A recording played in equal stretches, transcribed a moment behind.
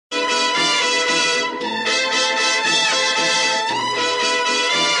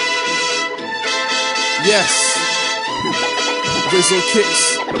Yes. Rizzle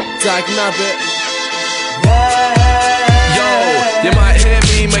kicks, Dag Nabbit. Yo, you might hear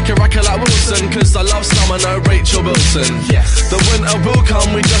me make a record like Wilson, cause I love summer, no Rachel Wilson. Yes. The winter will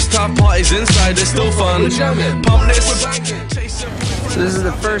come, we just have parties inside, it's still fun. Pump this. So this is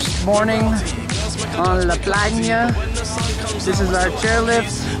the first morning on La Plagne. This is our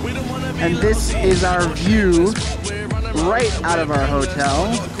chairlift, and this is our view right out of our hotel,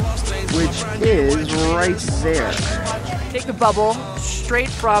 which is right there. Take the bubble straight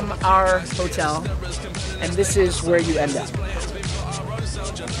from our hotel, and this is where you end up.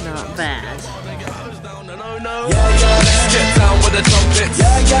 Not bad. Let's get down with the trumpets.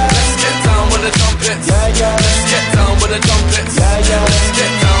 Let's get down with the trumpets. Let's get down with the trumpets. Let's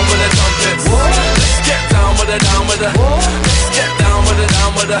get down with the trumpets. Let's get down with the down with the. Let's get down with the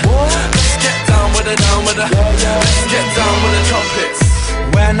down with the. Let's get down with the down with the. Let's get down with the trumpets.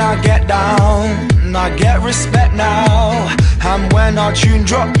 When I get down, I get respect now. And when our tune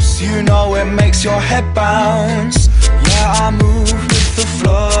drops, you know it makes your head bounce. Yeah, I move with the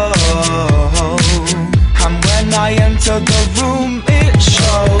flow. And when I enter the room, it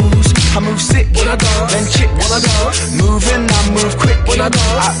shows. I move sick, then chicks. Moving, I move quick, at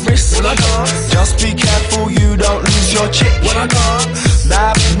risk. Just be careful you don't lose your chick.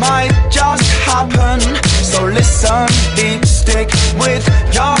 That might just happen, so listen, deep stick with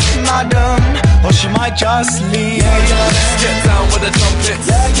your madam, or she might just leave. Let's get down with the trumpets.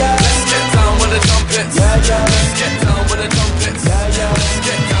 Let's get down with the trumpets. Let's get down with the trumpets. Let's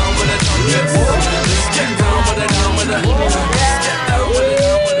get down with the trumpets. Let's get down with the down with the. Let's get down with the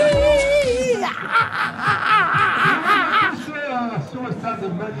down with the.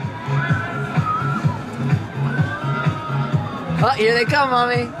 Oh, here they come,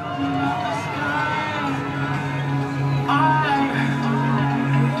 mommy.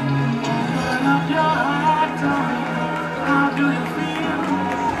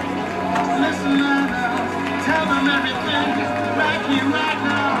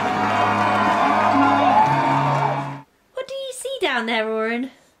 What do you see down there, Warren?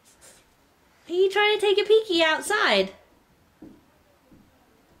 Are you trying to take a peekie outside?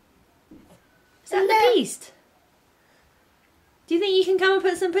 Is that the beast? Do you think you can come and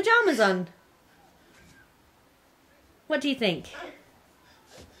put some pajamas on? What do you think?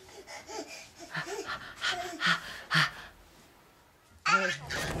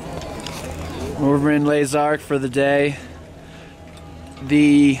 We're in Les Arcs for the day.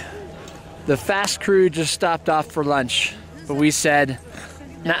 The fast crew just stopped off for lunch, but we said,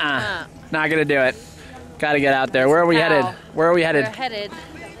 nah, not gonna do it. Gotta get out there. Where are we headed? Where are we headed? We're headed.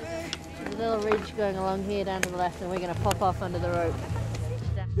 There's a little ridge going along here down to the left, and we're gonna pop off under the rope.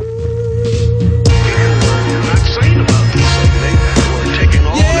 You're not saying about this Sunday. We're taking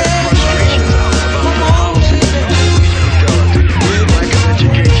all their frustrations out about the housing, lack of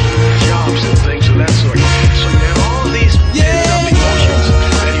education, jobs, and things of that sort. So you have all these pent-up emotions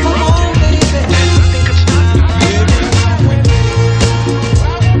that erupted, and nothing could stop them. Come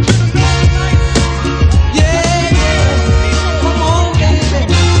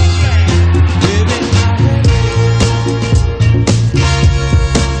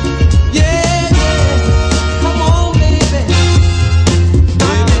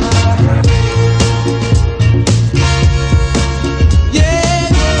on, baby.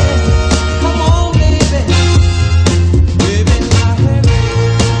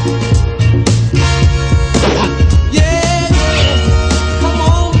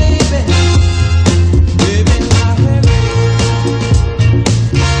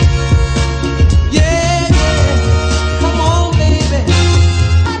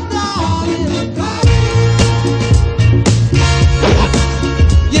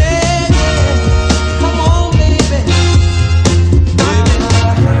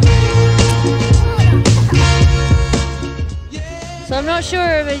 So I'm not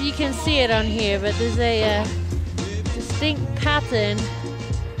sure if you can see it on here, but there's a distinct pattern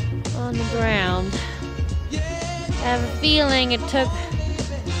on the ground. I have a feeling it took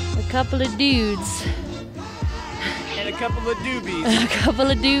a couple of dudes And a couple of doobies. a couple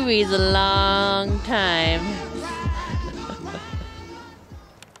of doobies a long time.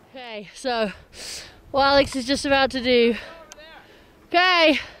 Okay, so what Alex is just about to do.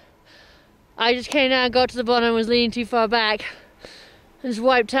 Okay, I just came down, got to the bottom, was leaning too far back, and just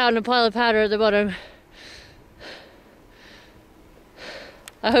wiped out in a pile of powder at the bottom.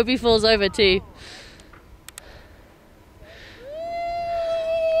 I hope he falls over too.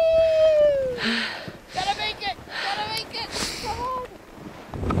 Gotta make it! Gotta make it! Come on!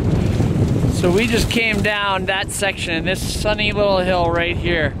 So we just came down that section, this sunny little hill right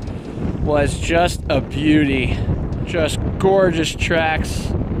here. was just a beauty. Just gorgeous tracks.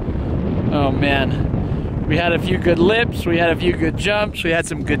 Oh man. We had a few good lips, we had a few good jumps, we had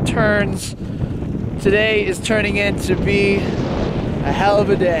some good turns. Today is turning in to be a hell of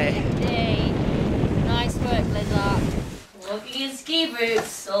a day. Nice work, Lizard. Walking in ski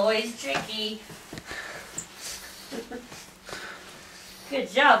boots, always tricky.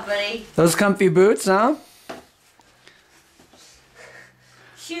 Good job, buddy. Those comfy boots, huh?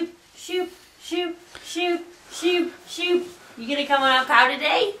 Shoot, shoot, shoot, shoot, shoot, shoot. You gonna come on our cow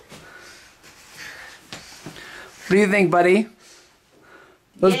today? What do you think, buddy?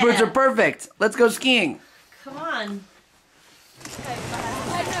 Those Yeah. boots are perfect. Let's go skiing. Come on.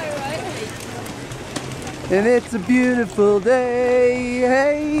 And it's a beautiful day.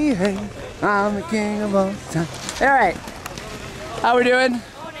 Hey, hey. I'm the king of all time. All right. How we doing?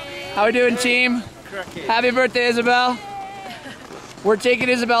 How we doing, team? Happy birthday, Isabel. We're taking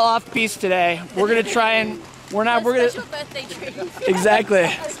Isabel off piste today. We're gonna try and we're gonna birthday treat. exactly.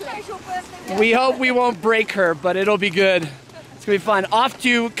 Special birthday. We hope we won't break her, but it'll be good. It's gonna be fun. Off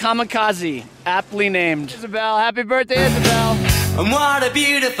to Kamikaze, aptly named. Isabel, happy birthday, Isabel. And what a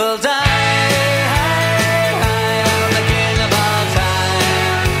beautiful day. I'm the king of all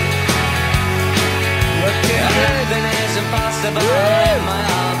time. Nothing is impossible in my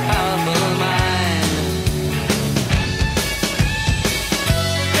all-powerful mind.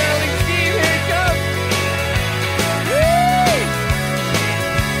 Sterling Steve, here it comes.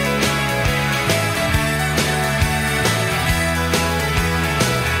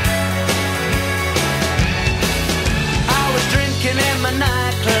 I was drinking in my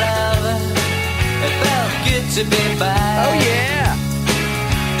nightclub. It felt good to be back. Oh yeah.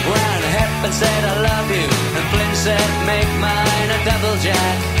 When Hepburn said I love you, and Flynn said make mine a double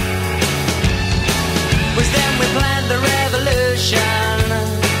jack. Was then we planned the revolution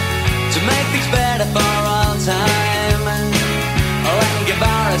to make things better for all time. Oh, and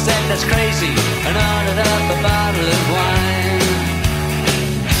Guevara said that's crazy and ordered up a bottle of wine.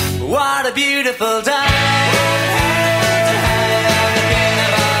 What a beautiful day. I'm the king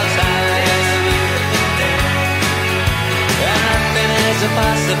of all time. And nothing is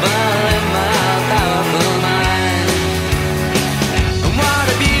impossible in my powerful mind. And what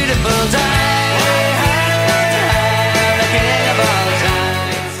a beautiful day. I'm the king of all time.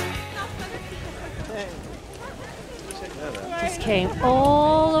 Just came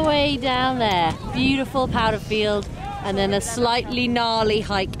all the way down there. Beautiful powder field, and then a slightly gnarly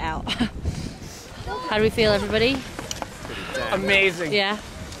hike out. How do we feel, everybody? Amazing. Yeah?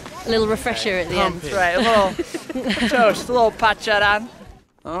 A little refresher at the end. That's right, a little toast, a little pacharan.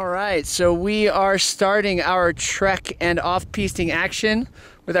 All right, so we are starting our trek and off-pisting action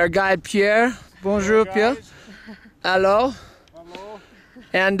with our guide Pierre. Bonjour, Pierre. Hello.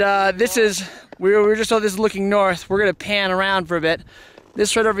 And this is, we were just this is looking north. We're gonna pan around for a bit.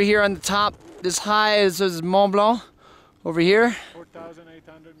 This right over here on the top, this high is Mont Blanc. Over here,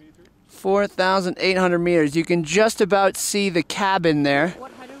 4,800 meters. 4,800 meters. You can just about see the cabin there,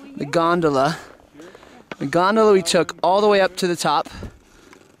 the gondola. The gondola we took all the way up to the top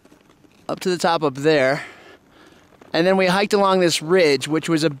up there. And then we hiked along this ridge, which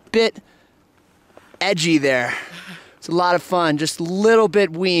was a bit edgy there. It's a lot of fun, just a little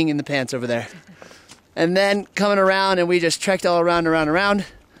bit weeing in the pants over there. And then coming around, and we just trekked all around, and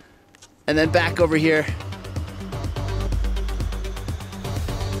then back over here.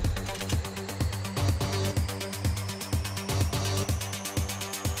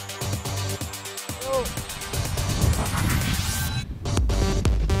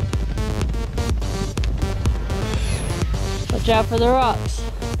 Watch out for the rocks.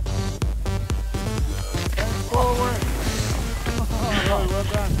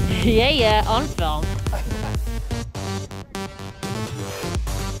 Yeah, on film.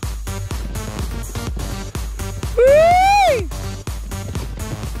 Whee!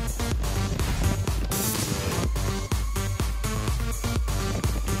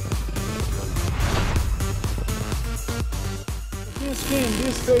 Skiing,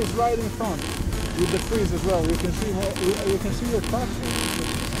 this stays right in front with the trees as well. You can see you can see your tracks.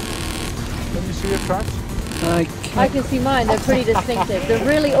 Can you see your tracks? I can see mine, they're pretty distinctive. The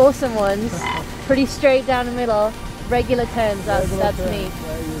really awesome ones, pretty straight down the middle, regular turns, that's me.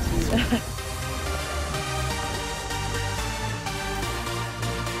 Yeah, you see.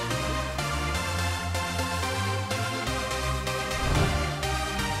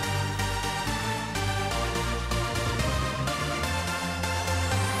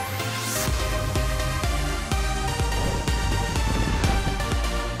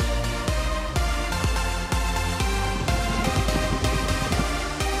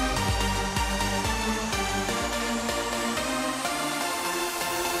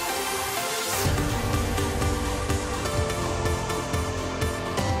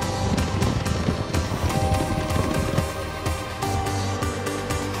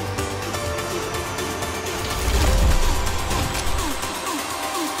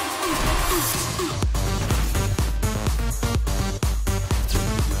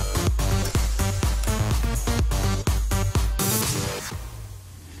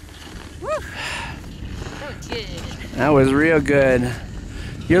 That was real good.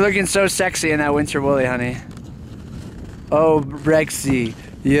 You're looking so sexy in that winter woolly, honey. Oh, Brexy,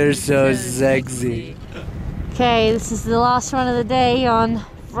 you're so sexy. Okay, this is the last run of the day on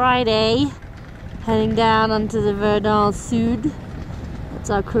Friday. Heading down onto the Verdun Sud.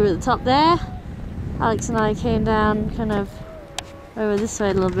 That's our crew at the top there. Alex and I came down kind of over this way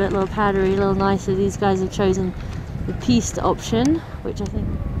a little bit, a little powdery, a little nicer. These guys have chosen the piste option, which I think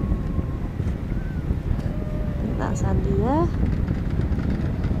that's Andy there.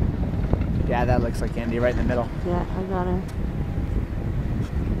 Yeah, that looks like Andy right in the middle. Yeah, I got him.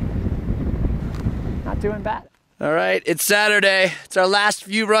 Not doing bad. All right, it's Saturday. It's our last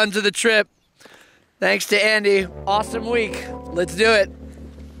few runs of the trip. Thanks to Andy. Awesome week. Let's do it.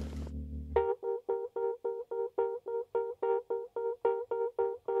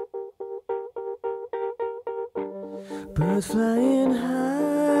 Birds flying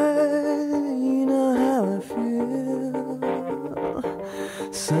high, you know how I feel.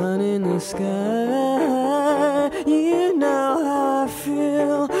 Sun in the sky, you know how I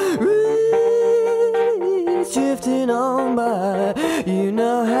feel. Breeze drifting on by, you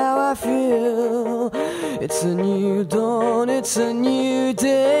know how I feel. It's a new dawn, it's a new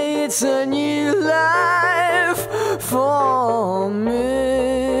day, it's a new life for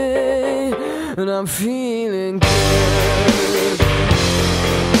me. And I'm feeling good.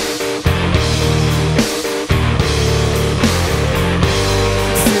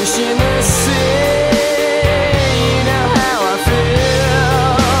 Fish in the sea, you know how I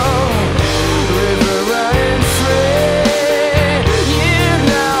feel. River running free, you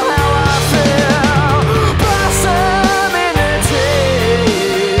know how I feel. Blossom in the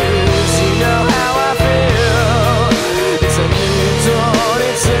trees, you know how I feel. It's a new dawn,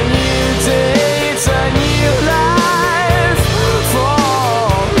 it's a new day. It's a new life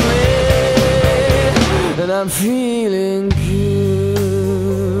for me, and I'm feeling good.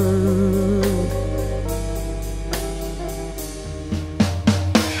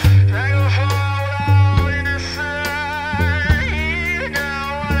 Dragonfly in the sun, you know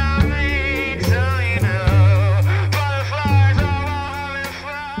what I mean, so you know, butterflies are all having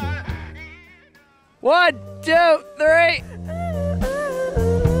fun. 1, 2, 3.